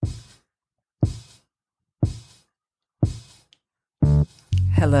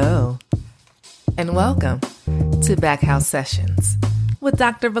Hello, and welcome to Backhouse Sessions with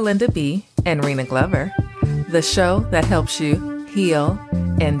Dr. Belinda B. and Rena Glover, the show that helps you heal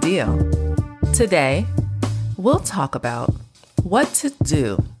and deal. Today, we'll talk about what to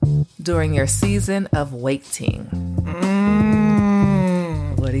do during your season of waiting.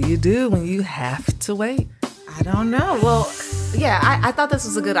 What do you do when you have to wait? I don't know. Well, yeah, I thought this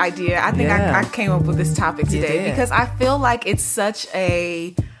was a good idea. I think I came up with this topic today because I feel like it's such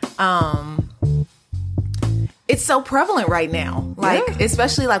a, it's so prevalent right now. Like,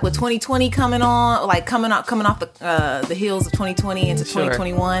 especially like with 2020 coming on, like coming off the heels of 2020 into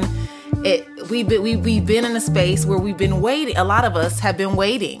 2021. We've been in a space where we've been waiting. A lot of us have been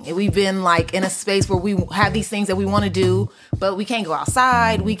waiting. And we've been like in a space where we have these things that we want to do, but we can't go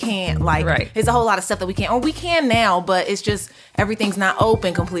outside. We can't There's a whole lot of stuff that we can't, or we can now, but it's just everything's not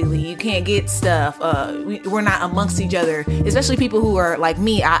open completely. You can't get stuff. We're not amongst each other, especially people who are like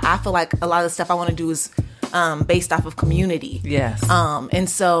me. I feel like a lot of the stuff I want to do is based off of community. Yes. And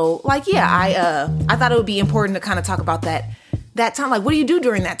so I thought it would be important to kind of talk about that time. Like, what do you do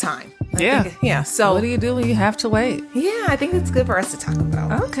during that time? So what do you do when you have to wait? Yeah, I think it's good for us to talk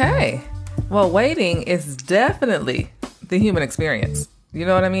about. Okay. Well, waiting is definitely the human experience. You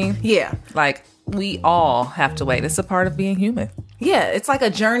know what I mean? Yeah. Like, we all have to wait. It's a part of being human. Yeah, it's like a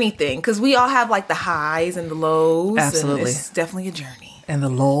journey thing because we all have like the highs and the lows. Absolutely. And it's definitely a journey. And the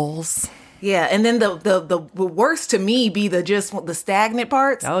lulls. Yeah, and then the worst to me be the stagnant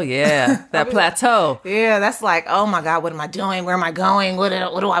parts. Oh yeah, that plateau. Yeah, that's like, oh my God, what am I doing? Where am I going? What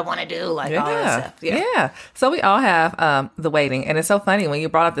do I want to do? Like all that stuff. Yeah. So we all have the waiting, and it's so funny when you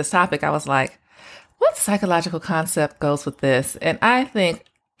brought up this topic. I was like, what psychological concept goes with this? And I think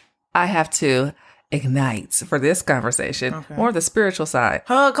I have to ignite for this conversation more the spiritual side.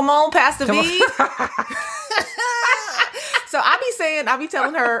 Oh, come on, Pastor B. So I've been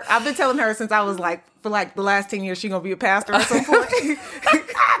telling her since I was like, for like the last 10 years, she's going to be a pastor at some point.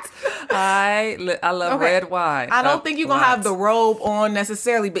 I love red wine. I don't think you're going to have the robe on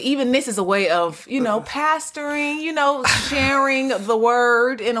necessarily, but even this is a way of, pastoring, sharing the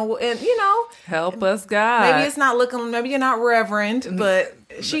word and help us, God. Maybe it's not maybe you're not reverend, but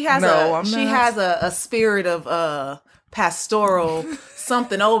she has a spirit of pastoral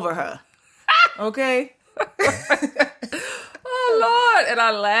something over her. Okay. Oh Lord, and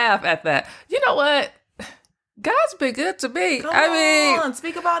I laugh at that. You know what? God's been good to me. Come on,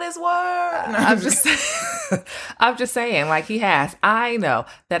 speak about His word. No, I'm just saying, like He has. I know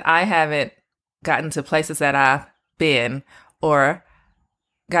that I haven't gotten to places that I've been, or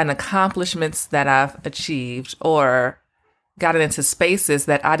gotten accomplishments that I've achieved, or gotten into spaces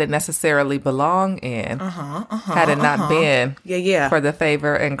that I didn't necessarily belong in had it not been for the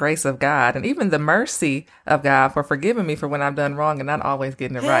favor and grace of God, and even the mercy of God for forgiving me for when I've done wrong and not always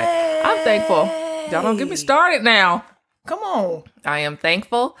getting it right. I'm thankful. Y'all don't get me started now. Come on. I am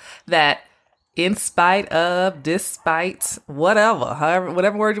thankful that in spite of, despite,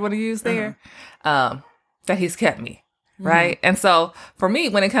 whatever word you want to use there, that He's kept me, right? And so for me,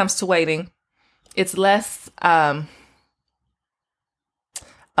 when it comes to waiting, it's less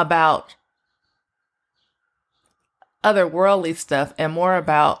about other worldly stuff and more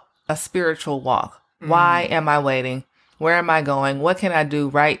about a spiritual walk. Why am I waiting? Where am I going? What can I do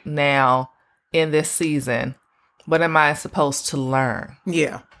right now in this season? What am I supposed to learn?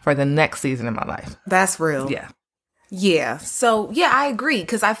 Yeah. For the next season of my life. That's real. Yeah. Yeah. So, I agree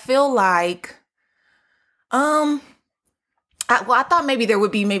because I feel like, I thought maybe there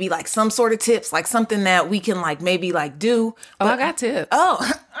would be maybe like some sort of tips, like something that we can like maybe like do. But, I got tips.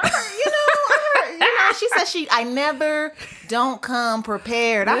 She said I never don't come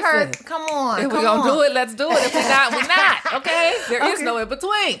prepared. Listen, I heard, come on. If we're going to do it, let's do it. If we're not, we're not. Okay? There is no in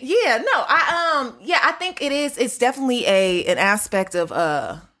between. Yeah, no, I think it's definitely an aspect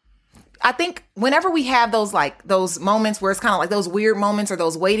of, I think whenever we have those moments where it's kind of like those weird moments or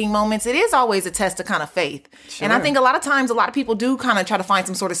those waiting moments, it is always a test of kind of faith. Sure. And I think a lot of times, a lot of people do kind of try to find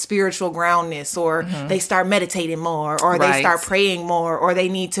some sort of spiritual groundness, or they start meditating more, or they start praying more, or they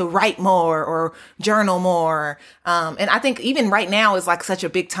need to write more or journal more. And I think even right now is like such a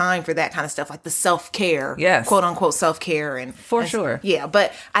big time for that kind of stuff, like the self-care, quote unquote self-care. And sure. Yeah.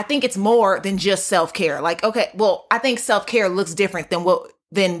 But I think it's more than just self-care. Like, okay, well, I think self-care looks different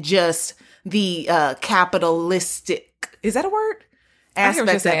than just the capitalistic, is that a word?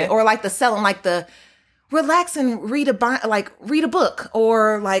 Aspect of it. Or like the selling, like the relax and read a book,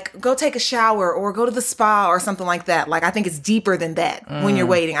 or like go take a shower, or go to the spa or something like that. Like, I think it's deeper than that when you're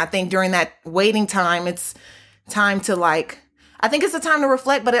waiting. I think during that waiting time, it's time to I think it's a time to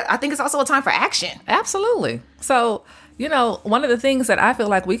reflect, but I think it's also a time for action. Absolutely. So, one of the things that I feel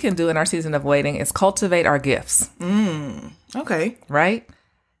like we can do in our season of waiting is cultivate our gifts. Okay. Right?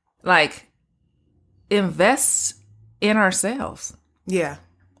 Like, invest in ourselves. Yeah.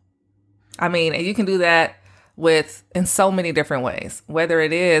 I mean, and you can do that in so many different ways, whether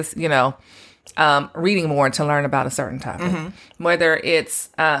it is, reading more to learn about a certain topic, whether it's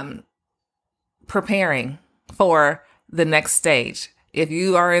preparing for the next stage. If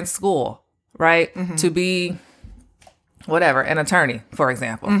you are in school, right, to be whatever, an attorney, for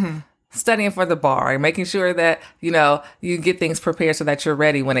example, studying for the bar and making sure that, you get things prepared so that you're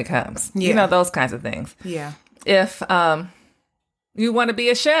ready when it comes. Yeah. Those kinds of things. Yeah. If you want to be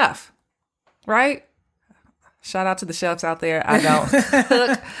a chef, right? Shout out to the chefs out there. I don't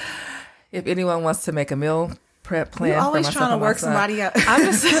cook. If anyone wants to make a meal prep plan, you're always for myself trying to work son, somebody out. I'm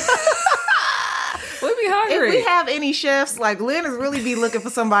just we'll be hungry. If we have any chefs, like Lynn is really be looking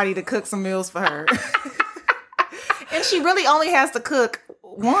for somebody to cook some meals for her. And she really only has to cook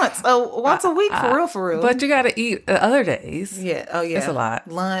once a week, for real. But you got to eat other days. Yeah. Oh, yeah. It's a lot.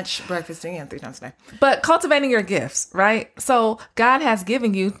 Lunch, breakfast, and 3 times a day. But cultivating your gifts, right? So God has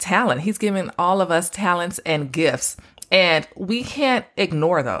given you talent. He's given all of us talents and gifts. And we can't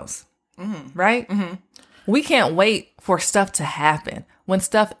ignore those, right? We can't wait for stuff to happen. When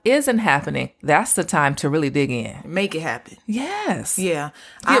stuff isn't happening, that's the time to really dig in. Make it happen. Yes. Yeah.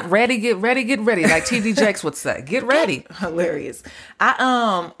 Get ready, like TD Jakes would say. Get ready. Hilarious.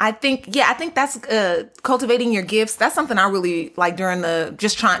 I think that's cultivating your gifts. That's something I really like during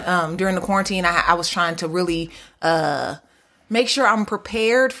the quarantine. I was trying to really make sure I'm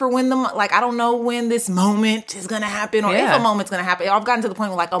prepared for when I don't know when this moment is going to happen or if a moment's going to happen. I've gotten to the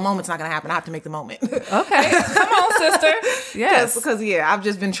point where a moment's not going to happen. I have to make the moment. Okay. Come on, sister. Yes. Because I've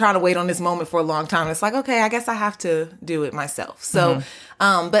just been trying to wait on this moment for a long time. It's okay, I guess I have to do it myself. So,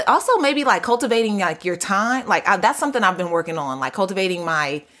 but also maybe cultivating your time. That's something I've been working on, cultivating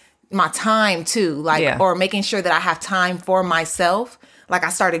my time too, or making sure that I have time for myself. I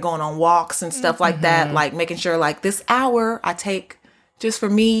started going on walks and stuff like that, making sure this hour I take just for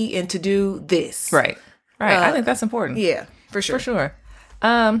me and to do this. Right. I think that's important. Yeah, for sure. For sure.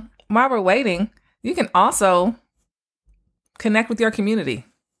 While we're waiting, you can also connect with your community.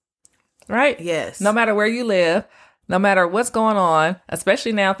 Right? Yes. No matter where you live, no matter what's going on,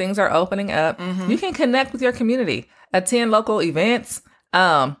 especially now things are opening up, you can connect with your community, attend local events,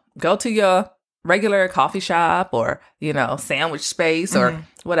 go to your regular coffee shop or, sandwich space or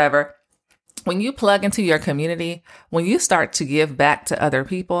whatever. When you plug into your community, when you start to give back to other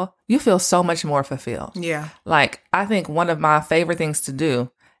people, you feel so much more fulfilled. Yeah. I think one of my favorite things to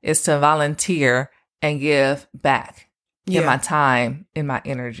do is to volunteer and give back in my time, in my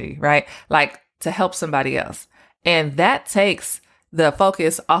energy, right? To help somebody else. And that takes the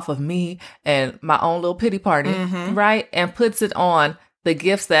focus off of me and my own little pity party, right? And puts it on the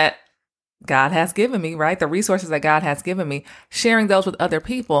gifts that God has given me, right? The resources that God has given me, sharing those with other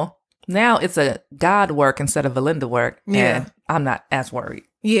people. Now it's a God work instead of a Linda work. Yeah. And I'm not as worried.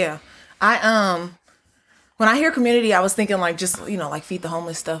 Yeah. When I hear community, I was thinking just, feed the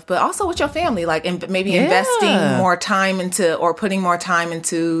homeless stuff, but also with your family, and maybe investing more time into or putting more time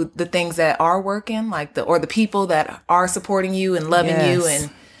into the things that are working, or the people that are supporting you and loving you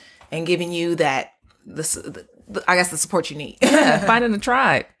and giving you that, I guess, the support you need. Yeah, finding a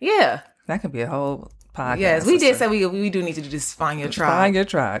tribe. Yeah. That could be a whole podcast. Yes, we did say we do need to just find your tribe. Find your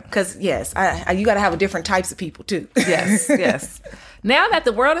tribe. Because, yes, you got to have different types of people, too. Yes, yes. Now that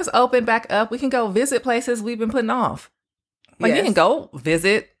the world is open back up, we can go visit places we've been putting off. You can go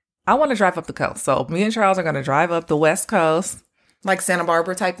visit. I want to drive up the coast. So me and Charles are going to drive up the West Coast. Santa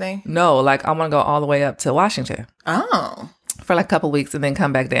Barbara type thing? No, I want to go all the way up to Washington. Oh. For a couple weeks and then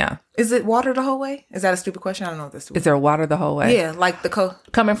come back down. Is it water the whole way? Is that a stupid question? I don't know if that's stupid. Is there water the whole way? Yeah, the coast.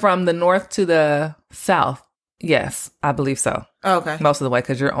 Coming from the north to the south. Yes, I believe so. Oh, okay. Most of the way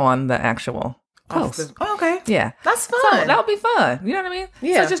because you're on the actual coast. Okay. Yeah. That's fun. So that would be fun. You know what I mean?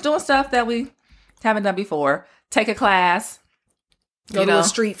 Yeah. So just doing stuff that we haven't done before. Take a class. Go to a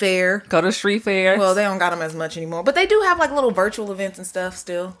street fair. Go to a street fair. Well, they don't got them as much anymore. But they do have little virtual events and stuff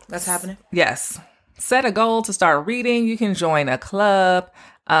still. That's happening. Yes. Set a goal to start reading. You can join a club.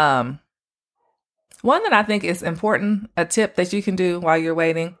 One that I think is important, a tip that you can do while you're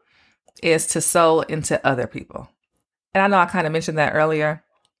waiting, is to sow into other people. And I know I kind of mentioned that earlier,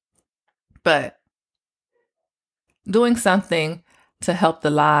 but doing something to help the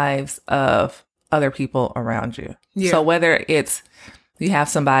lives of other people around you. Yeah. So whether it's you have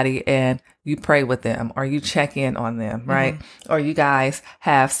somebody and you pray with them or you check in on them, right? Or you guys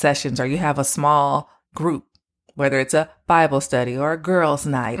have sessions or you have a small group whether it's a Bible study or a girls'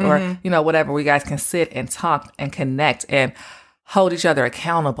 night or, whatever, where you guys can sit and talk and connect and hold each other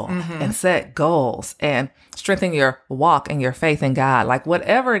accountable and set goals and strengthen your walk and your faith in God. Like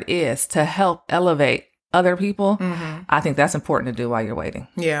whatever it is to help elevate other people, I think that's important to do while you're waiting.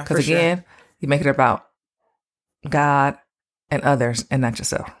 Yeah. Because again, you make it about God and others and not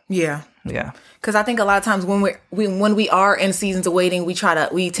yourself. Yeah. Yeah. Because I think a lot of times when we are in seasons of waiting, we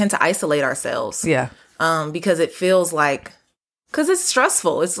tend to isolate ourselves. Yeah. Because it feels like, because it's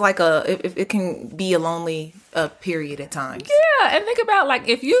stressful. It's like it can be a lonely period at times. Yeah. And think about like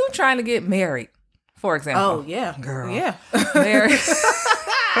if you trying to get married, for example. Oh, yeah. Girl. Yeah. Married.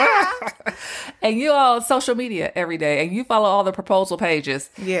 And you on social media every day and you follow all the proposal pages.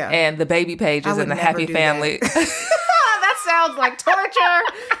 Yeah. And the baby pages and the happy family. That sounds like torture.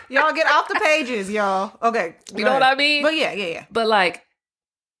 Y'all get off the pages, y'all. Okay. You know what I mean? But yeah. But like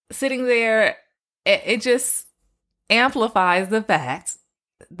sitting there, it just amplifies the fact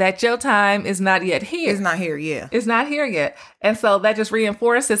that your time is not yet here. It's not here, yeah. It's not here yet. And so that just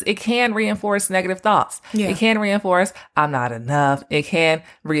can reinforce negative thoughts. Yeah. It can reinforce, I'm not enough. It can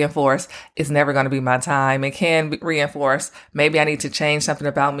reinforce, it's never going to be my time. It can reinforce, maybe I need to change something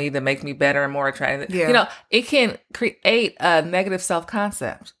about me to make me better and more attractive. Yeah. It can create a negative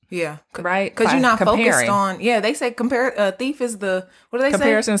self-concept. Yeah. Right? Because you're not comparing. focused on, they say thief is the, what do they say?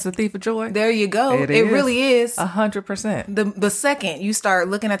 Comparison is the thief of joy. There you go. It really is. 100%. The second you start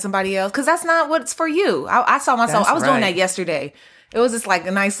looking at somebody else, because that's not what's for you. I saw myself, I was doing that yesterday. It was just like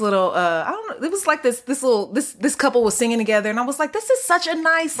a nice little, I don't know. It was like this couple was singing together, and I was like, this is such a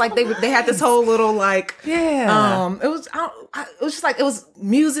nice, like they had this whole little like, it was just like, it was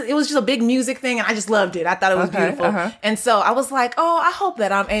music. It was just a big music thing, and I just loved it. I thought it was beautiful. And so I was like, oh, I hope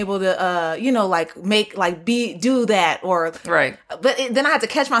that I'm able to, do that or right. But then I had to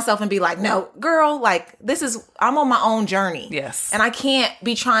catch myself and be like, no, girl, like I'm on my own journey. Yes. And I can't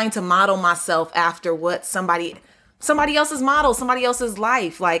be trying to model myself after what somebody else's model, somebody else's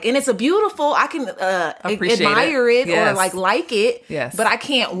life. Like, and it's a beautiful, I can admire it yes. or like it. Yes. But I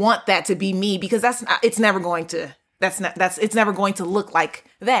can't want that to be me because it's never going to look like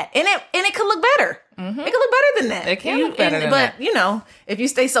that. And it could look better. Mm-hmm. It could look better than that. It can look better than that. But, if you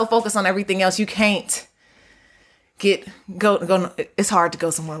stay so focused on everything else, you can't go. It's hard to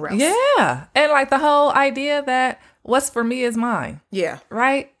go somewhere else. Yeah. And like the whole idea that what's for me is mine. Yeah.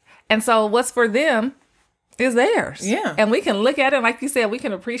 Right? And so what's for them is theirs. Yeah. And we can look at it, like you said, we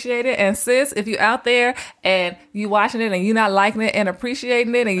can appreciate it. And sis, if you're out there and you watching it and you're not liking it and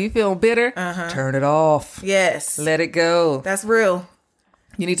appreciating it and you feel bitter, turn it off. Yes. Let it go. That's real.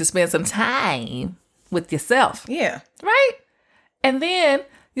 You need to spend some time with yourself. Yeah. Right? And then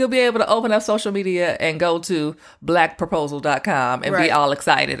you'll be able to open up social media and go to blackproposal.com and be all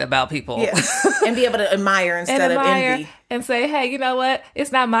excited about people. Yeah. And be able to admire instead of envy. And say, hey, you know what?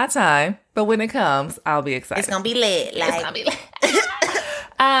 It's not my time, but when it comes, I'll be excited. It's going to be lit. It's going to be lit.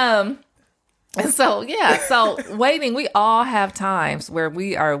 And so, yeah. So waiting, we all have times where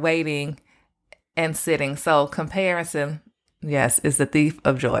we are waiting and sitting. So comparison, yes, is the thief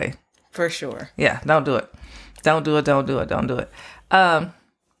of joy. For sure. Yeah. Don't do it. Don't do it. Don't do it. Don't do it.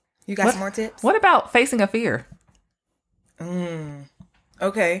 You got some more tips? What about facing a fear?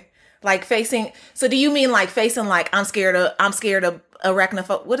 Okay. Like facing. So do you mean like facing like I'm scared of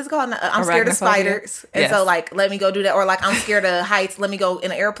arachnophobia? What is it called? I'm scared of spiders. And so like let me go do that. Or like I'm scared of heights. Let me go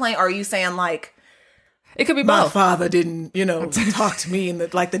in an airplane. Or are you saying like it could be my both. father didn't, talk to me in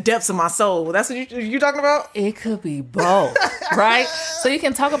the depths of my soul. That's what you're talking about? It could be both, right? So you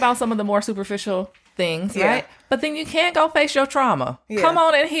can talk about some of the more superficial things, right? But then you can't go face your trauma. Yeah. Come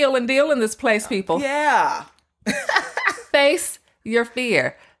on and heal and deal in this place, people. Yeah. Face your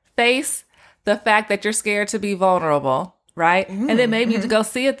fear. Face the fact that you're scared to be vulnerable, right? Mm-hmm. And then maybe to go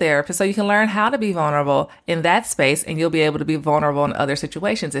see a therapist so you can learn how to be vulnerable in that space, and you'll be able to be vulnerable in other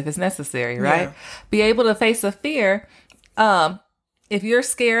situations if it's necessary, right? Yeah. Be able to face a fear. If you're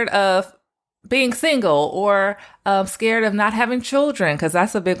scared of being single or scared of not having children, because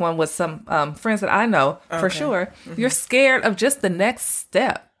that's a big one with some friends that I know for sure. Mm-hmm. You're scared of just the next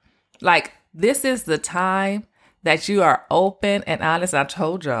step. Like, this is the time that you are open and honest. I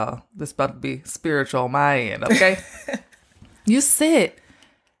told y'all this is about to be spiritual on my end, okay? You sit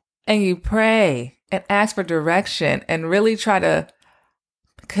and you pray and ask for direction and really try to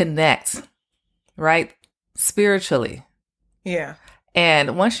connect, right? Spiritually. Yeah.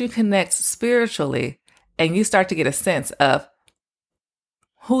 And once you connect spiritually and you start to get a sense of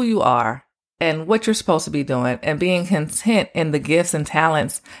who you are and what you're supposed to be doing and being content in the gifts and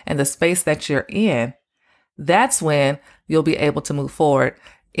talents and the space that you're in, that's when you'll be able to move forward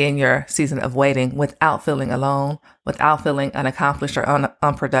in your season of waiting without feeling alone, without feeling unaccomplished or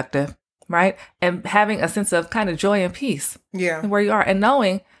unproductive, right? And having a sense of kind of joy and peace where you are, and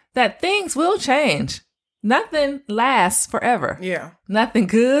knowing that things will change. Nothing lasts forever. Yeah. Nothing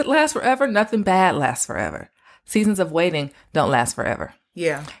good lasts forever. Nothing bad lasts forever. Seasons of waiting don't last forever.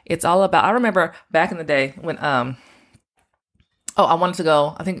 Yeah. It's all about, I remember back in the day when, I wanted to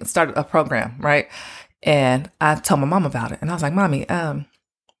go, I think started a program, right? And I told my mom about it. And I was like, Mommy, I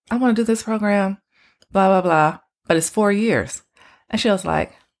want to do this program, blah, blah, blah. But it's 4 years. And she was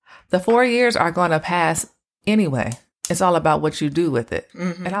like, the 4 years are going to pass anyway. It's all about what you do with it.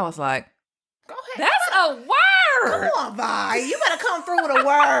 Mm-hmm. And I was like, go ahead. That's a word. Come on, Vi. You better come through with a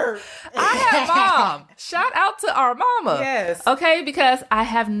word. I have mom. Shout out to our mama. Yes. Okay, because I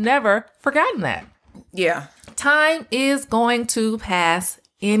have never forgotten that. Yeah. Time is going to pass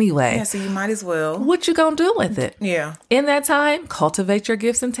anyway. Yeah, so you might as well. What you gonna do with it? Yeah. In that time, cultivate your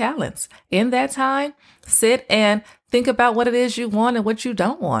gifts and talents. In that time, sit and think about what it is you want and what you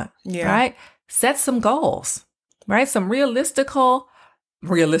don't want. Yeah. Right? Set some goals. Right? Some realistic,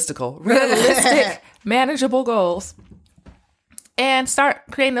 manageable goals. And start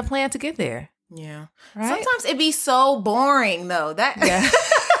creating a plan to get there. Yeah. Right? Sometimes it be so boring though.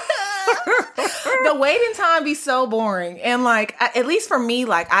 The waiting time be so boring. And like, at least for me,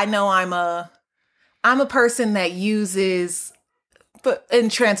 like I know I'm a person that uses, but in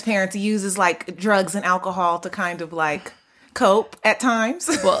transparency, uses like drugs and alcohol to kind of like cope at times.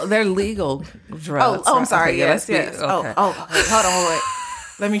 Well, they're legal drugs. Oh, I'm sorry. Okay, yes. Okay. Oh, hold on. Wait.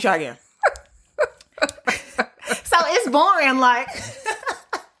 Let me try again. So it's boring. Like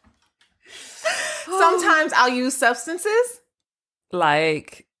sometimes I'll use substances.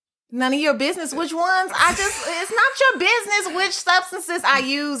 Like none of your business which ones. It's not your business which substances I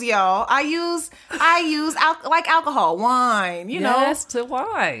use, y'all. I use like alcohol, wine, you know. Yes, to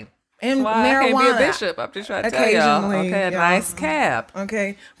wine. And marijuana. I can't be a bishop. I'm just trying to tell y'all. Okay, a nice cap.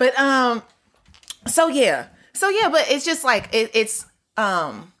 Okay. But so yeah, but it's just like it's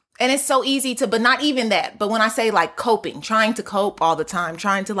and it's so easy to, but not even that. But when I say like coping, trying to cope all the time,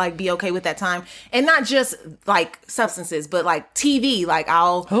 trying to like be okay with that time, and not just like substances, but like TV. Like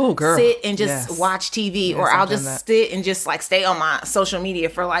I'll sit and just watch TV, or I'll just sit and just like stay on my social media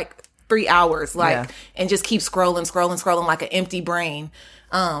for like 3 hours, like, and just keep scrolling like an empty brain.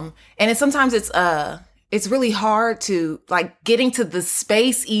 And sometimes it's really hard to like getting to the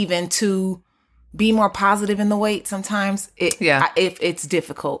space even to be more positive in the wait. Sometimes if it's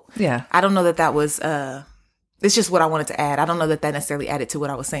difficult. Yeah. I don't know that was, it's just what I wanted to add. I don't know that necessarily added to what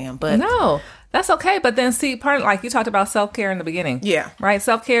I was saying, but no, that's okay. But then see, part like you talked about self-care in the beginning. Yeah. Right.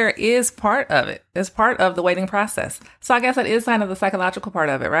 Self-care is part of it. It's part of the waiting process. So I guess that is kind of the psychological part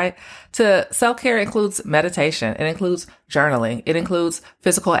of it, right? Self-care includes meditation. It includes journaling. It includes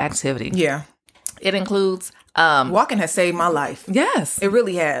physical activity. Yeah. It includes, walking has saved my life. Yes. It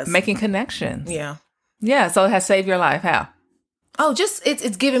really has. Making connections. Yeah. Yeah. So it has saved your life. How? Oh, just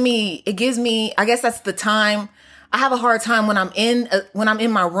it gives me, I guess that's the time. I have a hard time when I'm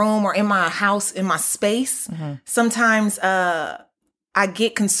in my room or in my house, in my space. Mm-hmm. Sometimes I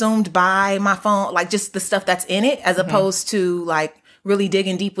get consumed by my phone, like just the stuff that's in it, as opposed to like really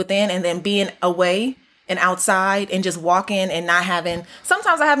digging deep within, and then being away and outside and just walking and not having,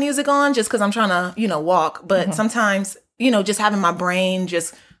 sometimes I have music on just because I'm trying to, walk. But sometimes, just having my brain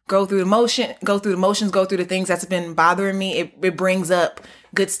just go through the motions, go through the things that's been bothering me. It brings up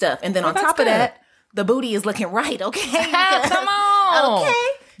good stuff. And then on top of that, the booty is looking right. Okay. Come on. Okay.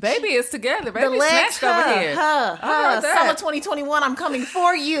 Baby is together. Baby snatched over here. Summer 2021, I'm coming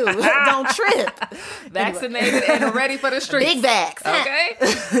for you. Don't trip. Vaccinated and ready for the streets. Big vax.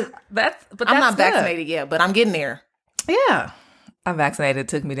 Okay. I'm not vaccinated yet, but I'm getting there. Yeah. I'm vaccinated.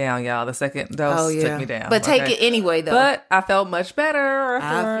 Took me down, y'all. The second dose took me down. But take it anyway, though. But I felt much better.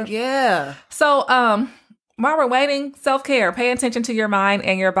 Yeah. So, while we're waiting, self-care. Pay attention to your mind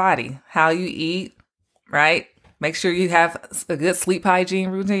and your body. How you eat, right? Make sure you have a good sleep hygiene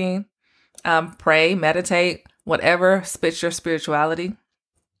routine. Pray, meditate, whatever fits your spirituality.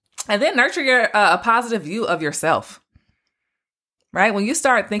 And then nurture a positive view of yourself. Right? When you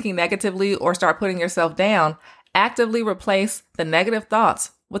start thinking negatively or start putting yourself down, actively replace the negative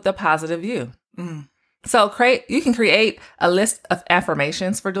thoughts with a positive view. Mm. So you can create a list of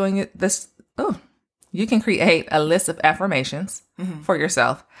affirmations for doing this. Oh, you can create a list of affirmations for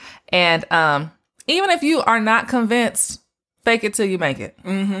yourself. And even if you are not convinced, fake it till you make it.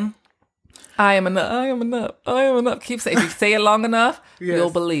 Mm-hmm. I am enough. I am enough. I am enough. Keep saying, if you say it long enough,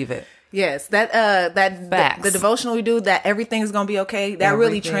 you'll believe it. Yes, Facts. the devotional we do, that everything's gonna be okay. That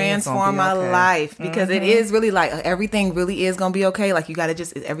really Everything is transformed gonna my be okay. life, because it is really like everything really is gonna be okay. Like you gotta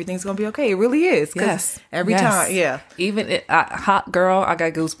just, everything's gonna be okay. It really is. 'Cause Yes. every Yes. time, yeah. Even hot girl, I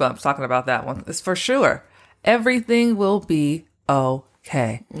got goosebumps talking about that one. It's for sure. Everything will be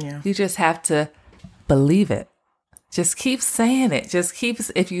okay. Yeah. You just have to believe it. Just keep saying it.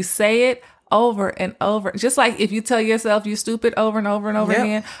 If you say it over and over, just like if you tell yourself you stupid over and over and over Yep.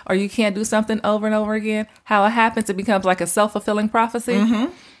 again, or you can't do something over and over again, how it happens, it becomes like a self-fulfilling prophecy.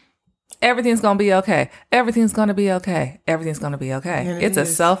 Mm-hmm. Everything's going to be okay. Everything's going to be okay. Everything's going to be okay. And it It's a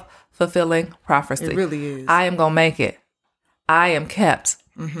is. self-fulfilling prophecy. It really is. I am going to make it. I am kept.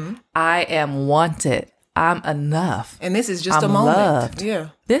 I am wanted. I'm enough. And this is just I'm a moment. loved. Yeah.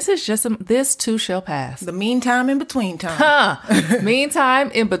 This too shall pass. The meantime in between time.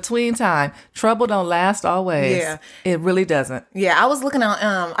 Meantime, in between time, trouble don't last always. Yeah. It really doesn't. Yeah, I was looking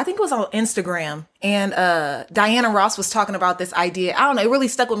on, I think it was on Instagram, and Diana Ross was talking about this idea. I don't know, it really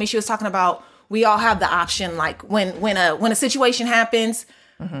stuck with me. She was talking about, we all have the option, like when a situation happens,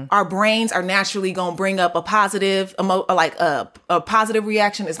 our brains are naturally going to bring up a positive, a positive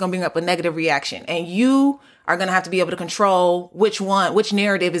reaction is going to bring up a negative reaction. And you are going to have to be able to control which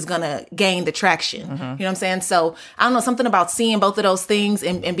narrative is going to gain the traction. You know what I'm saying? So I don't know, something about seeing both of those things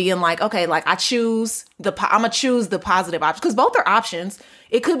and being like, okay, like I'm going to choose the positive option, because both are options.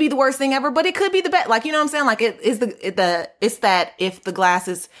 It could be the worst thing ever, but it could be the best. Like, you know what I'm saying? Like it's that if the glass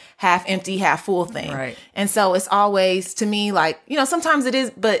is half empty, half full thing. Right. And so it's always, to me, like, you know, sometimes it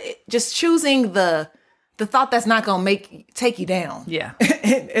is, but just choosing the thought that's not going to take you down. Yeah.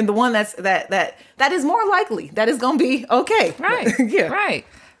 and the one that is more likely that is going to be okay. Right. Yeah. Right.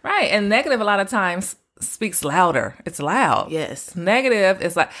 And negative a lot of times speaks louder. It's loud. Yes. Negative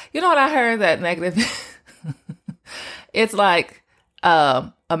is like, you know what I heard that negative? It's like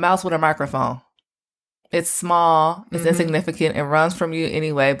a mouse with a microphone. It's small, it's insignificant, it runs from you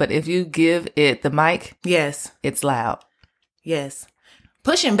anyway. But if you give it the mic, Yes. it's loud. Yes.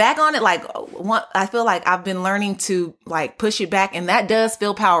 Pushing back on it, like, I feel like I've been learning to like push it back, and that does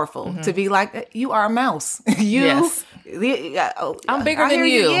feel powerful to be like, you are a mouse. Yes. I'm bigger than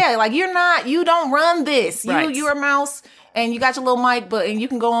you. Yeah, like you don't run this. Right. You're a mouse, and you got your little mic, and you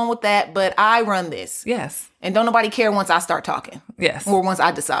can go on with that, but I run this. Yes. And don't nobody care once I start talking. Yes. Or once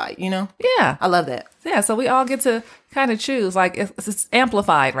I decide, you know? Yeah. I love that. Yeah. So we all get to kind of choose. Like it's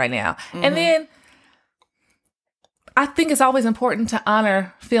amplified right now. And then I think it's always important to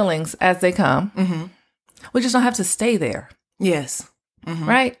honor feelings as they come. We just don't have to stay there. Yes.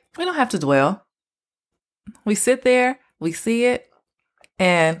 Right? We don't have to dwell. We sit there, we see it,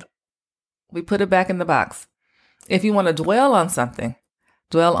 and we put it back in the box. If you want to dwell on something,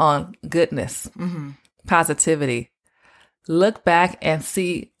 dwell on goodness, positivity. Look back and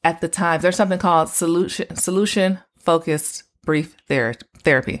see at the times. There's something called solution focused brief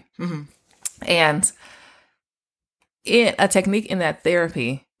therapy. And a technique in that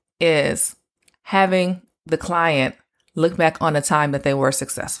therapy is having the client look back on a time that they were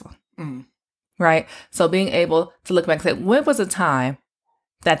successful. Right? So being able to look back and say, when was a time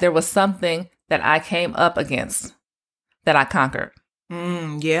that there was something that I came up against that I conquered?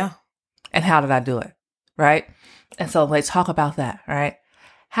 Yeah. And how did I do it? Right? And so let's talk about that, right?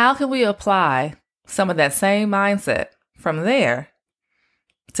 How can we apply some of that same mindset from there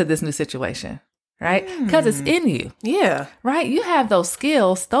to this new situation? Right? Because it's in you. Yeah. Right? You have those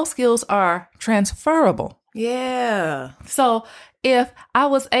skills. Those skills are transferable. Yeah. So if I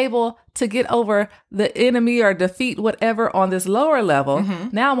was able to get over the enemy or defeat whatever on this lower level,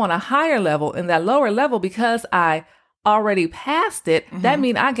 now I'm on a higher level in that lower level because I already passed it. That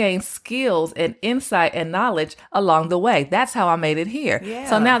means I gained skills and insight and knowledge along the way. That's how I made it here. Yeah.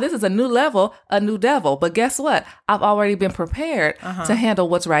 So now this is a new level, a new devil. But guess what? I've already been prepared to handle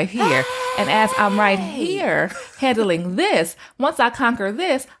what's right here. And as I'm right here handling this, once I conquer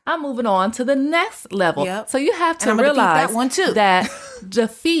this, I'm moving on to the next level. Yep. So you have to And I'm gonna defeat realize that one too. that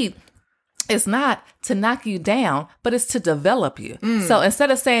defeat is not to knock you down, but it's to develop you. So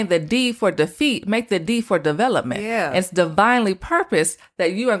instead of saying the D for defeat, make the D for development. Yeah. It's divinely purposed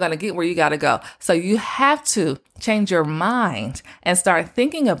that you are going to get where you got to go. So you have to change your mind and start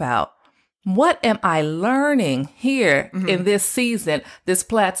thinking about, what am I learning here in this season, this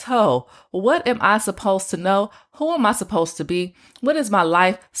plateau? What am I supposed to know? Who am I supposed to be? What is my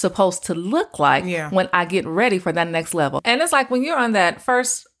life supposed to look like when I get ready for that next level? And it's like when you're on that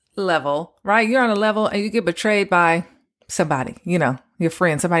first level, right? You're on a level and you get betrayed by somebody, you know, your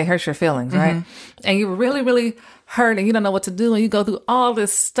friend, somebody hurts your feelings, right? And you're really, really hurt and you don't know what to do. And you go through all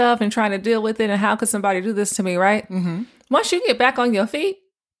this stuff and trying to deal with it. And how could somebody do this to me, right? Once you get back on your feet,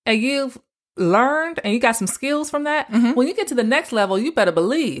 and you've learned and you got some skills from that, when you get to the next level, you better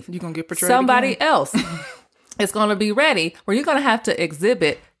believe you're going to get portrayed somebody again. else is going to be ready, where you're going to have to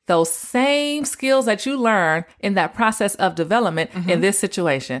exhibit those same skills that you learn in that process of development in this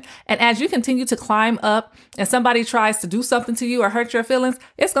situation. And as you continue to climb up and somebody tries to do something to you or hurt your feelings,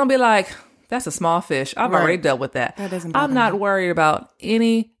 it's going to be like, that's a small fish. I've already dealt with that. I'm not worried about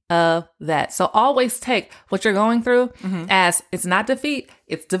any of that. So always take what you're going through as it's not defeat,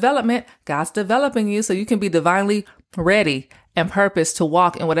 it's development. God's developing you so you can be divinely ready and purpose to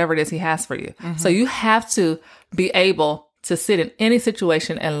walk in whatever it is he has for you. So you have to be able to sit in any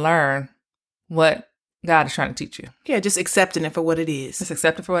situation and learn what God is trying to teach you. Yeah, just accepting it for what it is. Just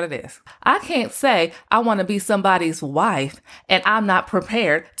accept it for what it is. I can't say I want to be somebody's wife and I'm not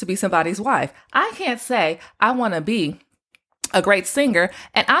prepared to be somebody's wife. I can't say I want to be a great singer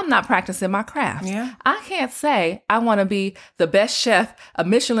and I'm not practicing my craft. Yeah. I can't say I want to be the best chef, a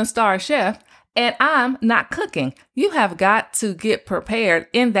Michelin star chef, and I'm not cooking. You have got to get prepared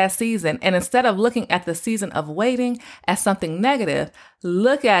in that season. And instead of looking at the season of waiting as something negative,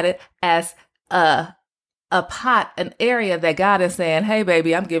 look at it as a pot, an area that God is saying, hey,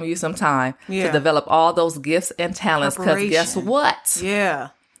 baby, I'm giving you some time to develop all those gifts and talents. Because guess what?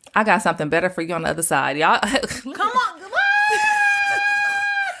 Yeah. I got something better for you on the other side. Y'all, come on.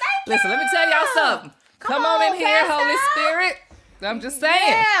 Listen, let me tell y'all something. Come on in here, Holy Spirit. I'm just saying.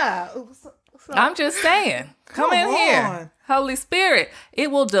 Yeah. I'm just saying. Come in here. Holy Spirit.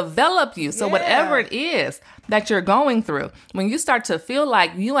 It will develop you. So whatever it is that you're going through, when you start to feel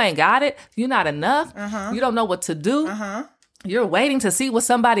like you ain't got it, you're not enough, you don't know what to do, you're waiting to see what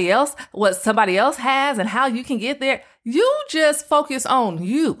somebody else has and how you can get there. You just focus on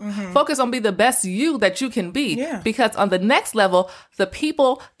you. Focus on be the best you that you can be. Yeah. Because on the next level, the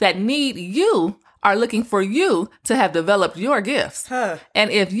people that need you are looking for you to have developed your gifts. And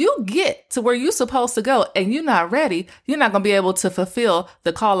if you get to where you're supposed to go and you're not ready, you're not going to be able to fulfill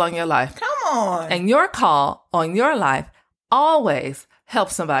the call on your life. Come on. And your call on your life always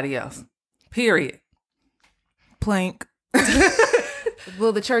helps somebody else. Period. Plank.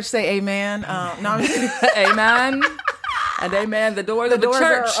 Will the church say amen? No, Amen. And amen. The doors of the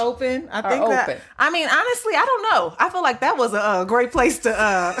church are open. I think open. I mean, honestly, I don't know. I feel like that was a great place to.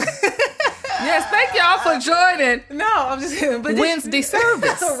 Yes, thank y'all for joining. No, I'm just kidding. But Wednesday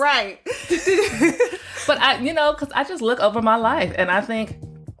service. Right. But because I just look over my life and I think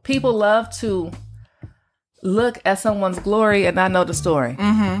people love to look at someone's glory and not know the story.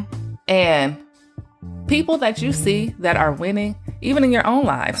 And people that you see that are winning, even in your own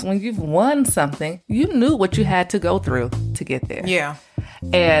lives, when you've won something, you knew what you had to go through to get there. Yeah.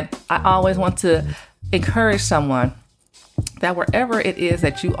 And I always want to encourage someone that wherever it is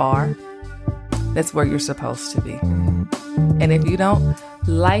that you are, that's where you're supposed to be. And if you don't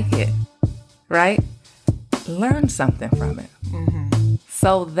like it, right, learn something from it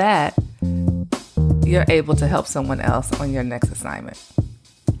so that you're able to help someone else on your next assignment.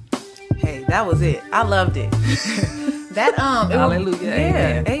 Hey, that was it. I loved it.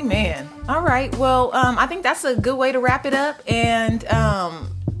 Hallelujah. Amen. All right. Well, I think that's a good way to wrap it up. And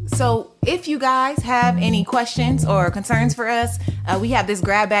so if you guys have any questions or concerns for us, we have this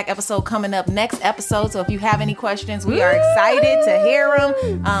grab bag episode coming up next episode. So if you have any questions, we are excited to hear them.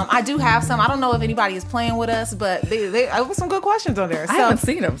 I do have some. I don't know if anybody is playing with us, but there were some good questions on there. So, I haven't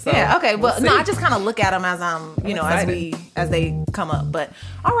seen them. So yeah. Okay. Well, we'll I just kind of look at them as as they come up. But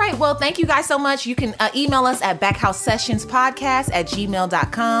all right. Well, thank you guys so much. You can email us at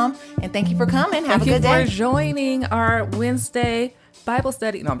backhousesessionspodcast@gmail.com. And thank you for coming. Have a good day. Thank you for joining our Wednesday Bible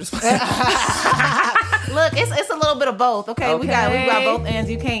study. No, I'm just playing. Look, it's a little bit of both. Okay, we got both ends.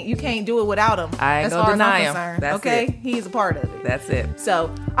 You can't do it without him. I ain't gonna deny him. That's okay, it. He's a part of it. That's it.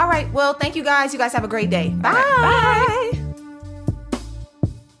 So, all right. Well, thank you guys. You guys have a great day. Bye. Right, bye.